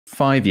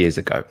5 years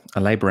ago, a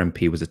Labour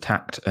MP was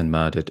attacked and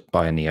murdered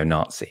by a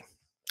neo-Nazi.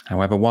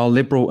 However, while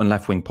liberal and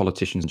left-wing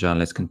politicians and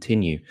journalists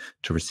continue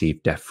to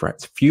receive death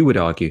threats, few would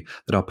argue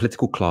that our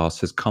political class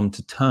has come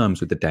to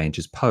terms with the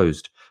dangers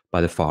posed by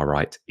the far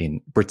right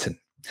in Britain.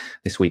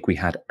 This week, we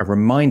had a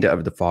reminder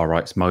of the far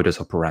right's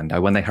modus operandi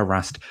when they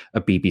harassed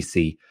a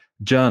BBC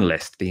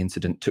journalist. The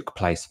incident took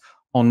place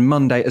on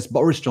Monday as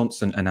Boris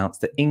Johnson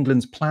announced that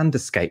England's planned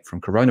escape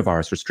from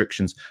coronavirus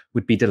restrictions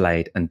would be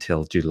delayed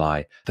until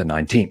July the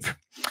 19th.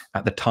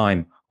 At the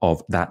time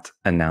of that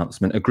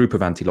announcement, a group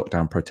of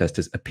anti-lockdown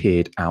protesters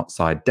appeared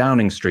outside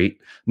Downing Street.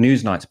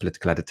 Newsnight's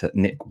political editor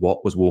Nick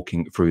Watt was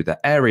walking through the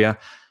area,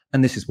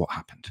 and this is what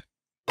happened.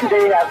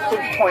 Today at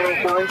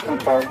 6.8 billion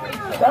people,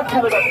 that's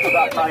headed up to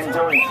about 9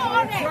 billion.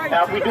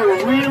 Now, if we do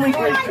a really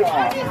great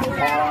job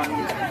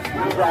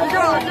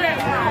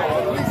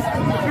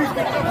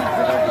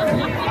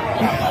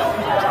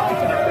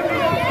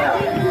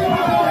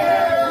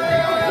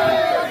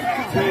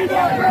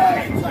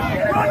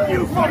Run,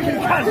 you fucking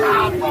cunt!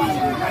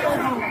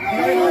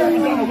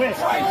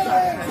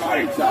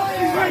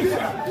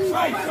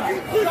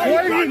 Why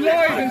have you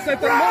lied and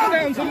said that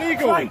lockdown's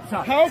illegal?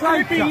 How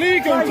can it be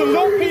legal to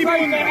lock people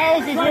in their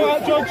houses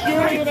without judge,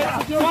 jury and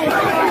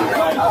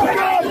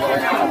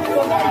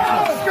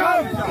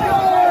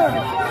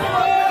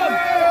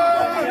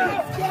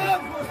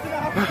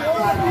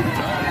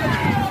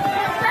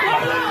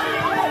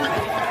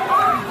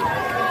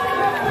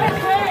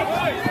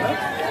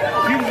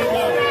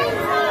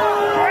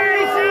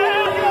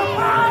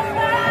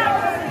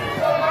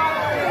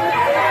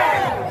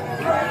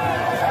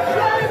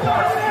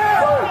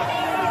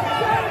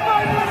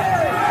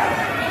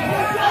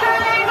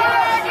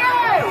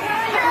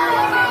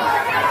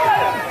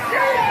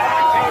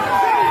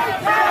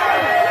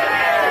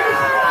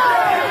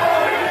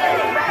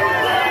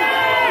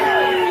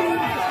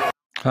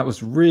That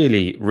was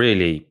really,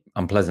 really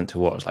unpleasant to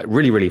watch, like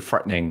really, really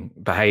threatening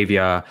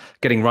behavior,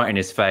 getting right in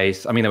his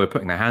face. I mean, they were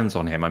putting their hands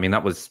on him. I mean,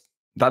 that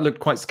looked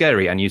quite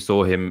scary. And you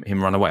saw him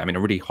run away. I mean,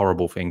 a really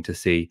horrible thing to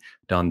see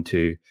done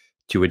to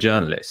a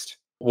journalist.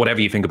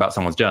 Whatever you think about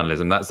someone's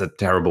journalism, that's a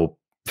terrible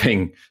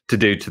thing to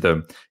do to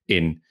them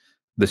in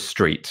the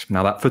street.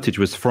 Now, that footage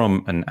was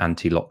from an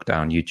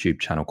anti-lockdown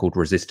YouTube channel called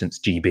Resistance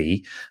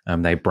GB.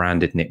 They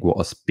branded Nick Watt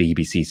as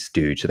BBC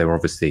stooge. So they were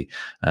obviously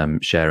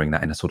sharing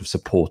that in a sort of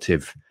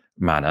supportive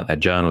manner. They're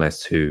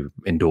journalists who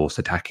endorse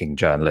attacking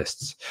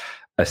journalists,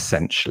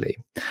 essentially.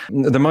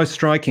 The most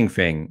striking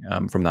thing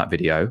from that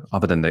video,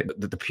 other than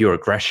the pure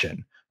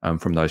aggression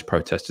from those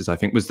protesters, I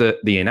think, was the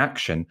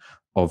inaction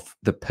of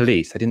the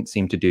police. They didn't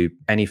seem to do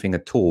anything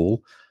at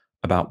all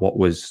about what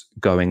was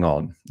going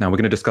on. Now, we're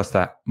going to discuss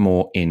that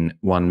more in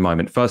one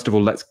moment. First of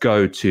all, let's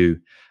go to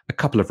a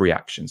couple of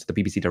reactions. The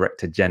BBC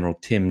Director General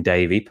Tim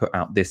Davie put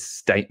out this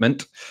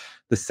statement.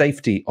 The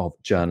safety of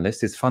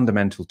journalists is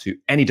fundamental to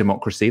any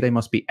democracy. They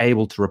must be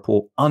able to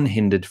report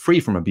unhindered, free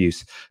from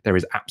abuse. There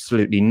is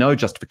absolutely no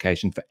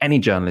justification for any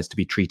journalist to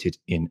be treated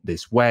in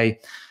this way.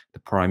 The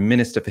Prime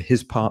Minister, for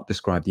his part,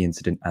 described the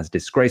incident as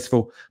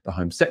disgraceful. The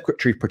Home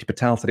Secretary, Priti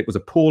Patel, said it was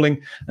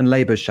appalling. And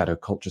Labour's Shadow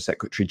Culture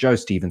Secretary, Joe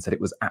Stevens, said it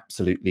was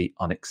absolutely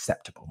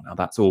unacceptable. Now,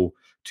 that's all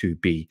to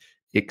be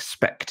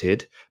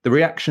expected. The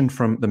reaction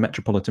from the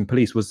Metropolitan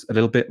Police was a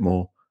little bit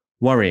more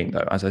worrying,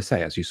 though. As I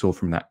say, as you saw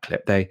from that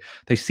clip, they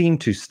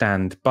seemed to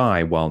stand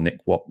by while Nick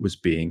Watt was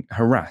being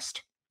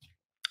harassed.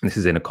 And this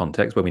is in a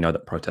context where we know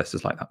that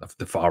protesters like that,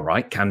 the far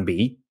right, can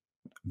be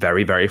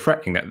very, very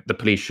threatening, that the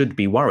police should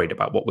be worried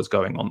about what was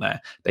going on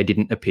there. They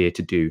didn't appear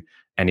to do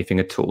anything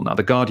at all. Now,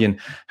 The Guardian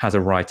has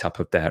a write-up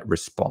of their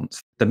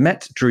response. The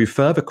Met drew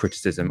further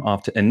criticism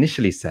after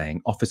initially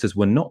saying officers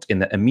were not in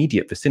the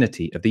immediate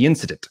vicinity of the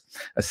incident,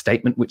 a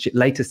statement which it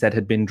later said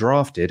had been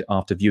drafted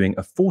after viewing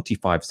a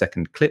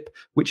 45-second clip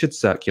which had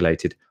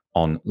circulated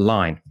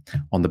online.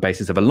 On the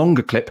basis of a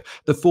longer clip,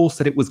 the force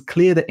said it was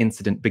clear the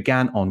incident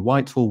began on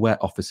Whitehall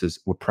where officers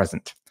were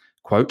present.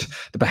 Quote,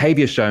 the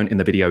behaviour shown in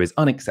the video is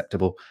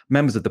unacceptable.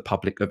 Members of the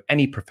public of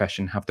any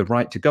profession have the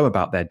right to go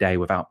about their day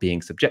without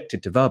being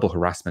subjected to verbal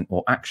harassment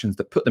or actions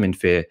that put them in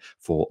fear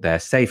for their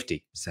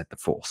safety, said the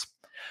force.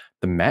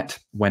 The Met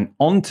went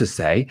on to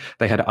say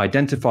they had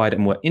identified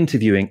and were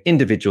interviewing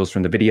individuals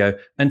from the video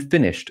and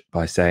finished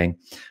by saying,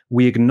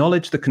 we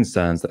acknowledge the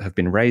concerns that have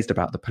been raised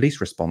about the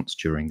police response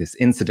during this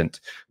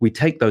incident. We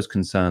take those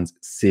concerns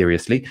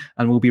seriously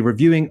and will be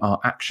reviewing our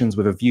actions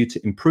with a view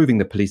to improving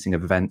the policing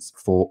of events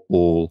for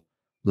all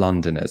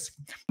Londoners.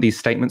 These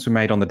statements were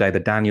made on the day the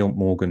Daniel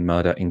Morgan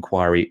murder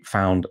inquiry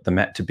found the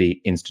Met to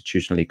be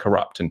institutionally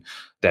corrupt. And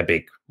their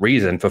big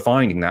reason for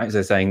finding that is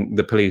they're saying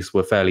the police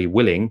were fairly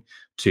willing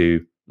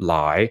to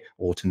lie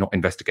or to not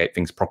investigate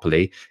things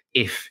properly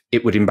if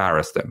it would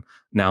embarrass them.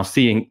 Now,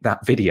 seeing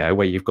that video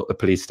where you've got the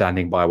police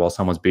standing by while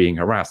someone's being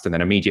harassed, and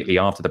then immediately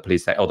after the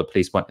police say, oh, the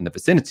police weren't in the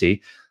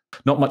vicinity,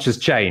 not much has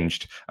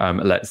changed,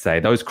 let's say.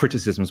 Those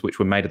criticisms which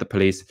were made of the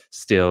police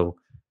still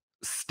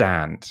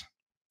stand.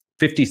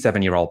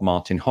 57-year-old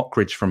Martin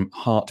Hockridge from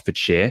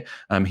Hertfordshire.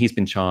 He's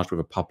been charged with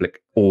a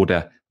public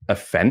order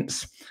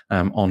offence.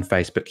 On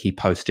Facebook, he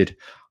posted,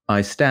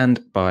 I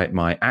stand by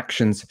my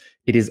actions.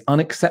 It is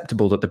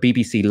unacceptable that the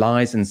BBC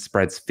lies and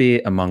spreads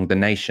fear among the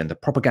nation. The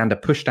propaganda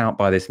pushed out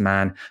by this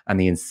man and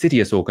the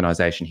insidious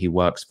organisation he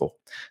works for.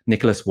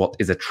 Nicholas Watt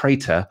is a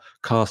traitor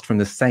cast from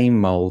the same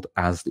mould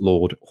as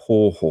Lord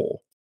Haw Haw.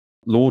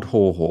 Lord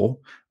Haw Haw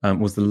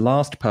was the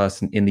last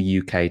person in the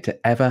UK to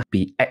ever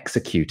be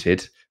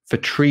executed for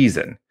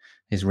treason.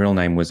 His real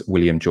name was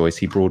William Joyce.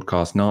 He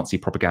broadcast Nazi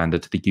propaganda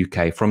to the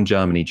UK from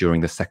Germany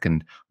during the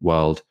Second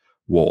World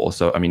War.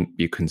 So, I mean,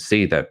 you can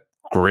see the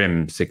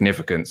grim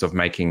significance of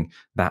making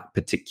that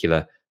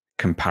particular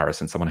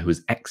comparison. Someone who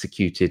was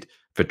executed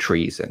for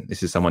treason.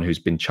 This is someone who's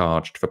been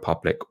charged for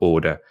public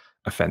order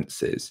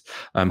offences.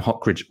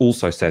 Hockridge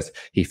also says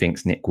he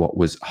thinks Nick Watt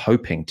was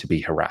hoping to be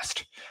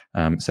harassed.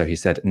 So he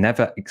said,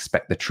 never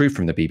expect the truth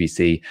from the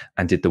BBC.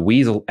 And did the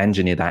weasel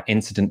engineer that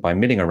incident by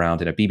milling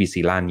around in a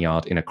BBC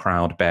lanyard in a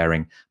crowd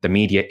bearing "The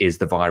media is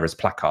the virus"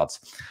 placards,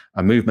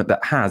 a movement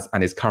that has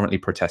and is currently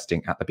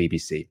protesting at the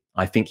BBC.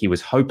 I think he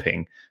was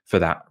hoping for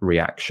that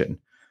reaction.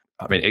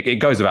 I mean, it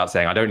goes without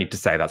saying, I don't need to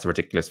say that's a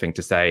ridiculous thing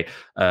to say.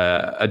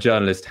 A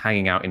journalist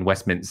hanging out in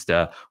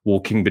Westminster,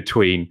 walking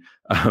between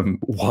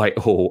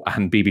Whitehall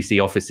and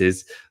BBC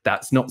offices,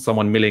 that's not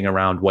someone milling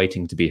around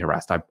waiting to be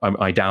harassed.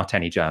 I doubt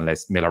any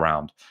journalists mill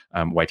around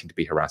waiting to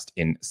be harassed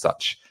in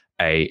such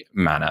a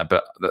manner.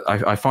 But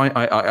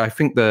I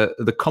think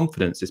the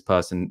confidence this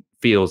person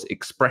feels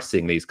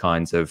expressing these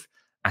kinds of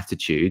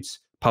attitudes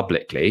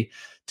publicly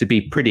to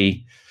be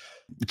pretty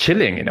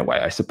chilling in a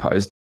way, I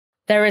suppose.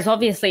 There is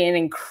obviously an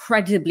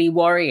incredibly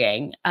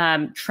worrying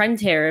trend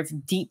here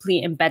of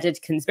deeply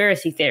embedded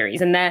conspiracy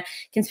theories. And they're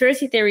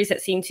conspiracy theories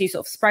that seem to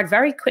sort of spread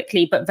very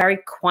quickly, but very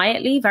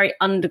quietly, very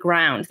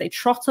underground. They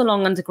trot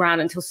along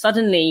underground until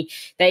suddenly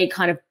they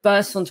kind of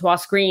burst onto our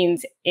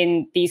screens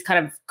in these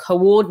kind of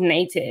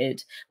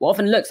coordinated, what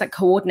often looks like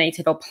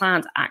coordinated or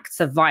planned acts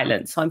of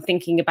violence. So I'm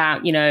thinking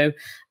about,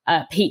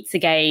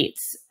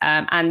 Pizzagate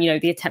and,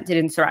 the attempted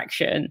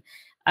insurrection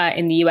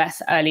in the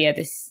US earlier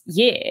this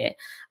year.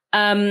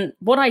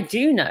 What I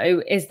do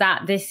know is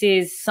that this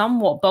is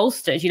somewhat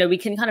bolstered. We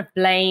can kind of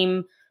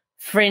blame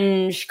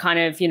fringe kind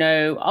of,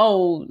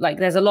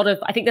 there's a lot of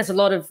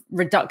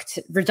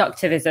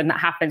reductivism that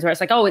happens where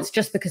it's like, oh, it's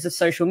just because of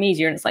social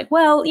media. And it's like,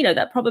 well,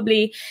 that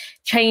probably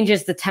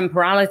changes the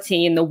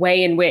temporality and the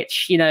way in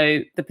which,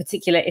 the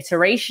particular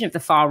iteration of the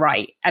far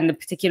right and the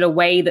particular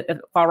way that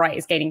the far right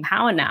is gaining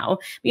power now.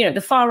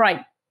 The far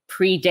right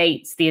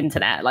predates the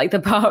internet, like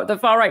the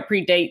far right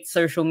predates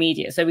social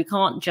media. So we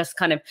can't just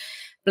kind of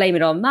blame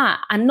it on that.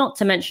 And not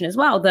to mention as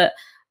well that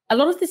a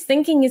lot of this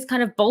thinking is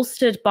kind of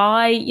bolstered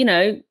by,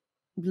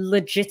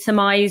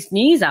 legitimized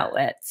news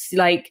outlets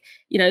like,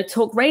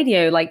 talk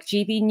radio, like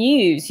GB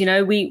News.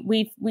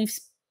 We've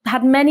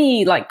had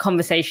many like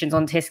conversations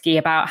on Tysky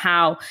about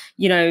how,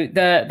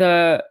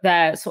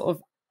 the sort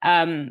of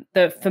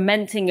the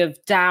fomenting of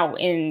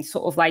doubt in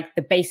sort of like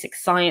the basic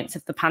science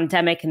of the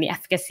pandemic and the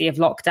efficacy of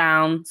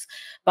lockdowns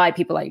by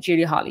people like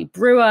Julia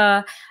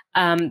Hartley-Brewer.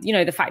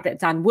 The fact that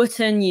Dan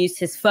Wootton used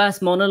his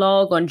first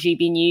monologue on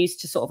GB News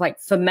to sort of like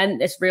foment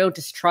this real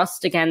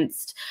distrust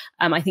against,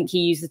 I think he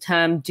used the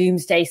term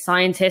doomsday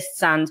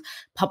scientists and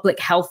public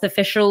health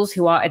officials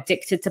who are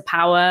addicted to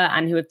power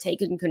and who have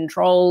taken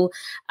control.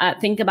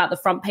 Think about the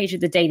front page of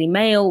the Daily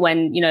Mail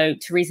when,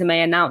 Theresa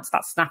May announced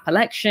that snap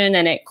election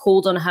and it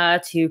called on her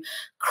to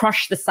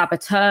crush the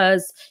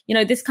saboteurs.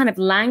 This kind of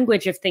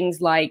language of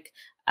things like,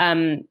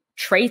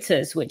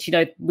 traitors, which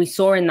we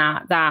saw in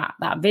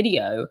that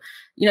video,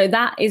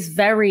 that is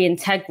very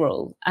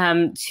integral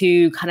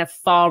to kind of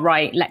far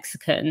right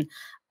lexicon.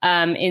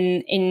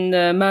 In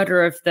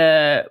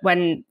the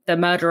when the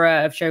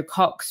murderer of Joe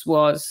Cox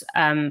was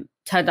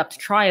turned up to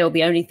trial,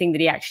 the only thing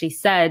that he actually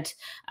said,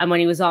 and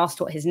when he was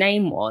asked what his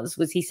name was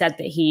he said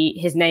that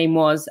his name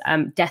was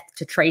 "Death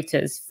to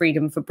Traitors,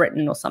 Freedom for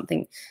Britain" or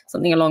something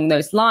along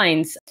those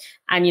lines.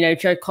 And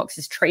Joe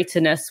Cox's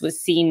traitorness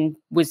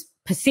was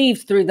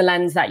perceived through the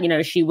lens that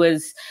she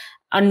was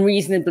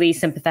unreasonably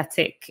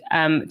sympathetic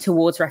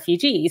towards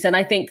refugees. And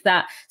I think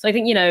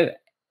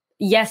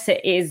yes,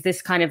 it is this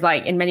kind of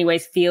like, in many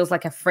ways, feels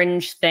like a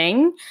fringe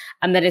thing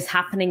and that is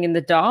happening in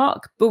the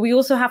dark. But we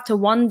also have to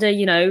wonder,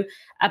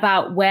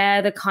 about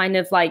where the kind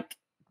of like,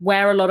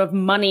 where a lot of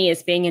money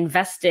is being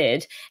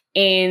invested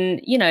in,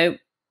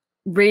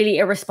 really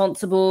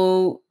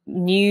irresponsible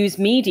news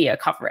media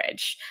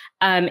coverage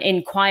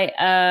in quite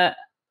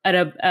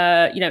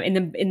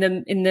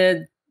in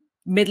the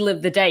middle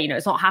of the day.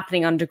 It's not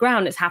happening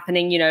underground. It's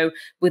happening,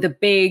 with a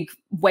big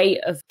weight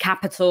of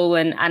capital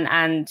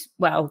and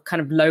well,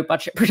 kind of low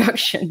budget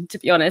production, to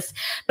be honest.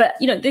 But,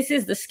 this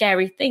is the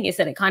scary thing, is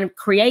that it kind of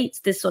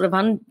creates this sort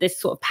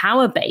of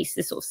power base,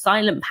 this sort of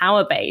silent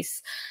power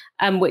base,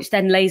 which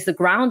then lays the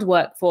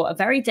groundwork for a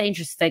very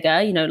dangerous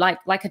figure,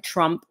 like a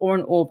Trump or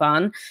an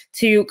Orban,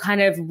 to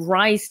kind of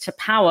rise to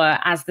power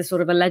as the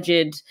sort of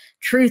alleged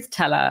truth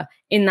teller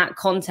in that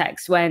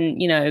context when,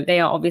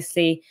 they are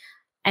obviously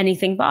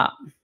anything but.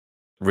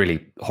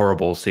 Really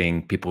horrible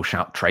seeing people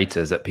shout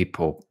traitors at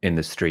people in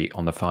the street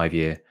on the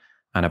 5-year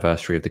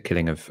anniversary of the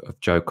killing of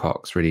Joe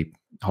Cox. Really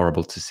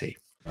horrible to see.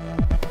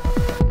 you.